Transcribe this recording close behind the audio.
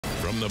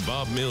From the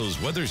Bob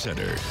Mills Weather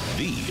Center,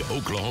 the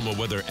Oklahoma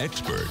weather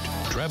expert,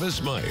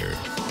 Travis Meyer.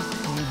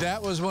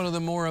 That was one of the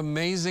more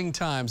amazing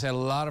times. Had a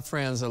lot of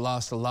friends that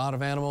lost a lot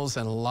of animals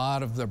and a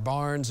lot of their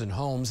barns and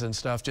homes and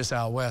stuff just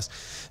out west.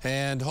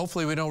 And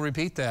hopefully we don't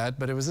repeat that,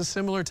 but it was a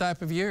similar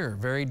type of year.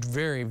 Very,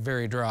 very,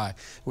 very dry.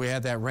 We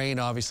had that rain,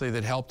 obviously,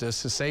 that helped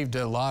us. It saved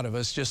a lot of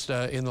us just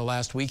in the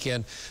last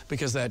weekend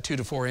because of that 2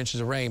 to 4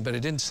 inches of rain, but it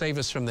didn't save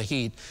us from the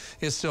heat.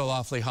 It's still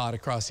awfully hot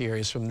across the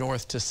areas from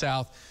north to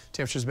south.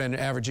 Temperature's been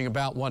averaging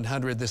about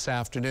 100 this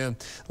afternoon.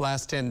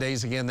 Last 10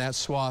 days, again, that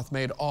swath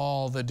made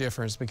all the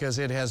difference because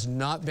it has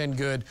not been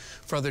good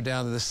further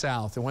down to the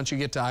south. And once you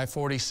get to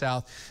I-40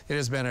 south, it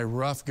has been a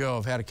rough go.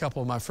 I've had a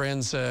couple of my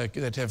friends that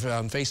have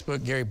on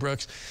Facebook, Gary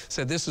Brooks,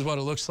 said this is what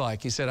it looks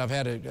like. He said, I've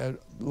had a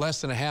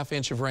less than a half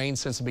inch of rain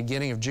since the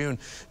beginning of June.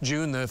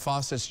 June, the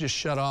faucets just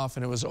shut off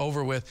and it was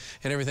over with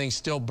and everything's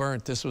still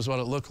burnt. This was what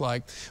it looked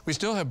like. We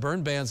still have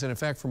burn bans in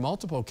effect for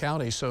multiple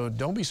counties, so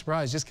don't be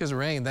surprised. Just because of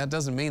rain, that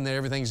doesn't mean that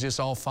everything's just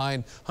all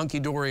fine,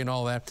 hunky-dory and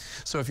all that.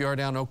 So if you are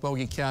down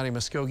Okmulgee County,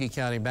 Muskogee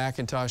County,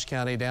 McIntosh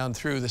County, down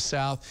through the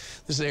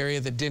south, this is an area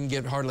that didn't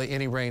get hardly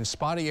any rain.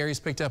 Spotty areas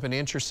picked up an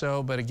inch or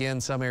so, but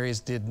again, some areas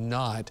did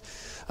not.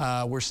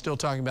 We're still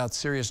talking about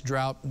serious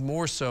drought,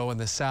 more so in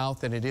the south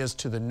than it is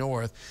to the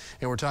north.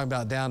 And we're talking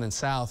about down in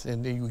south,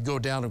 and you go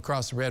down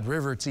across the Red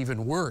River, it's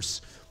even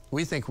worse.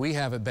 We think we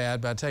have it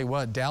bad, but I tell you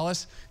what,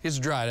 Dallas is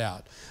dried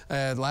out.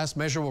 Last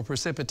measurable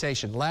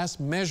precipitation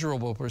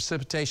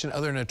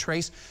other than a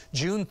trace,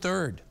 June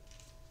 3rd.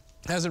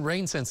 Hasn't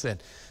rained since then.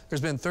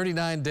 There's been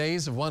 39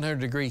 days of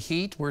 100-degree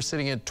heat. We're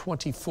sitting at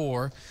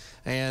 24.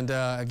 And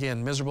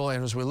again, miserable.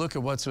 And as we look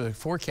at what's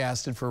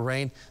forecasted for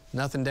rain,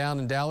 nothing down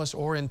in Dallas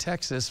or in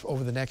Texas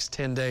over the next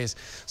 10 days.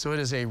 So it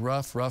is a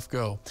rough, rough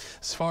go.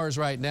 As far as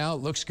right now,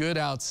 it looks good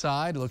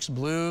outside. It looks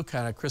blue,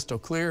 kind of crystal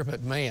clear,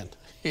 but man,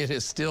 it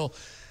is still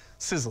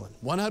sizzling.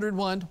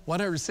 101,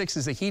 106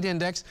 is the heat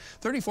index,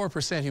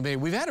 34% humidity.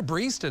 We've had a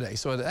breeze today,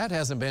 so that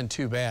hasn't been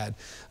too bad.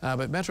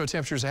 But metro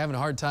temperatures are having a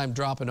hard time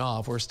dropping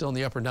off. We're still in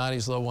the upper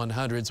 90s, low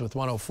 100s with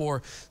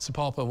 104,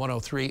 Sapulpa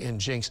 103, and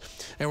Jinx.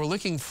 And we're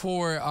looking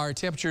for our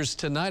temperatures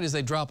tonight as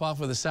they drop off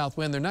with a south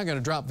wind. They're not going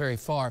to drop very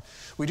far.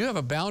 We do have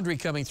a boundary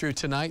coming through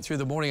tonight through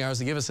the morning hours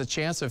to give us a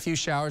chance of a few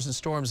showers and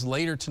storms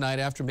later tonight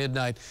after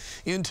midnight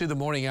into the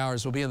morning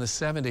hours. We'll be in the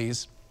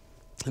 70s.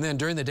 And then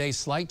during the day,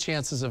 slight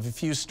chances of a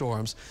few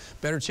storms.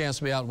 Better chance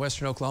to be out in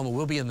western Oklahoma.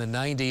 We'll be in the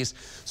 90s,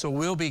 so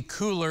we'll be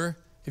cooler.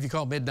 If you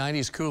call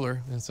mid-90s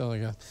cooler, that's all I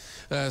got.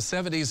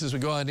 70s as we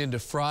go on into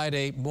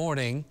Friday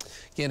morning.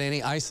 Again,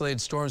 any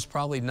isolated storms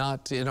probably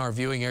not in our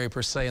viewing area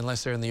per se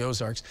unless they're in the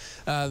Ozarks.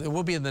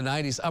 We'll be in the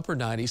 90s, upper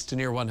 90s to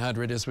near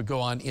 100 as we go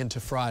on into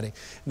Friday.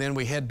 And then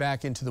we head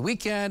back into the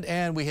weekend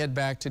and we head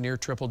back to near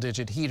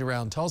triple-digit heat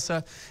around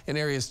Tulsa and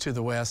areas to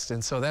the west.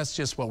 And so that's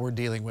just what we're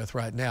dealing with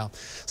right now.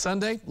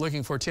 Sunday,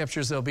 looking for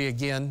temperatures, they'll be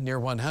again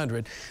near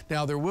 100.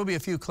 Now, there will be a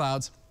few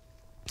clouds.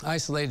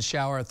 Isolated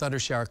shower, a thunder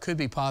shower could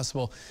be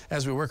possible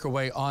as we work our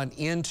way on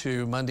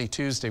into Monday,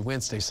 Tuesday,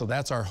 Wednesday. So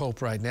that's our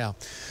hope right now.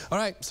 All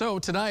right, so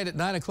tonight at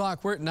 9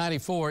 o'clock, we're at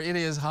 94. It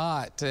is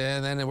hot.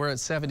 And then we're at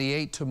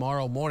 78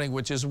 tomorrow morning,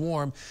 which is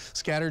warm.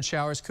 Scattered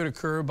showers could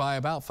occur by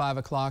about 5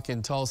 o'clock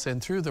in Tulsa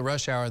and through the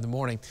rush hour in the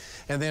morning.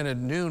 And then at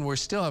noon, we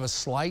still have a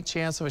slight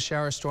chance of a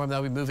shower storm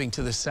that'll be moving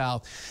to the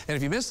south. And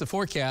if you missed the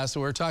forecast,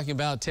 we're talking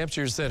about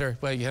temperatures that are,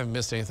 well, you haven't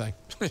missed anything.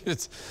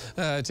 Temperatures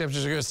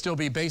are going to still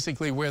be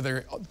basically where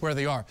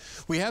they are.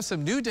 We have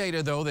some new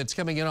data, though, that's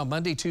coming in on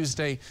Monday,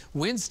 Tuesday,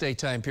 Wednesday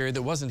time period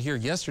that wasn't here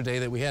yesterday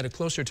that we had it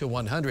closer to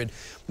 100.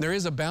 There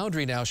is a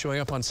boundary now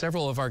showing up on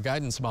several of our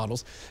guidance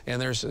models,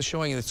 and they're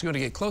showing it's going to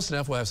get close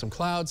enough. We'll have some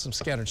clouds, some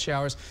scattered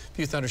showers, a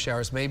few thunder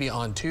showers maybe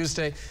on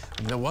Tuesday.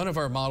 And one of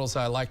our models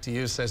I like to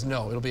use says,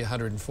 no, it'll be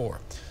 104.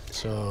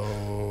 So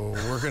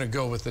we're going to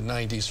go with the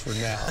 90s for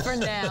now. For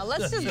now.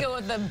 Let's just go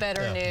with the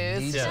better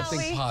news. Need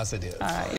something positive. All right.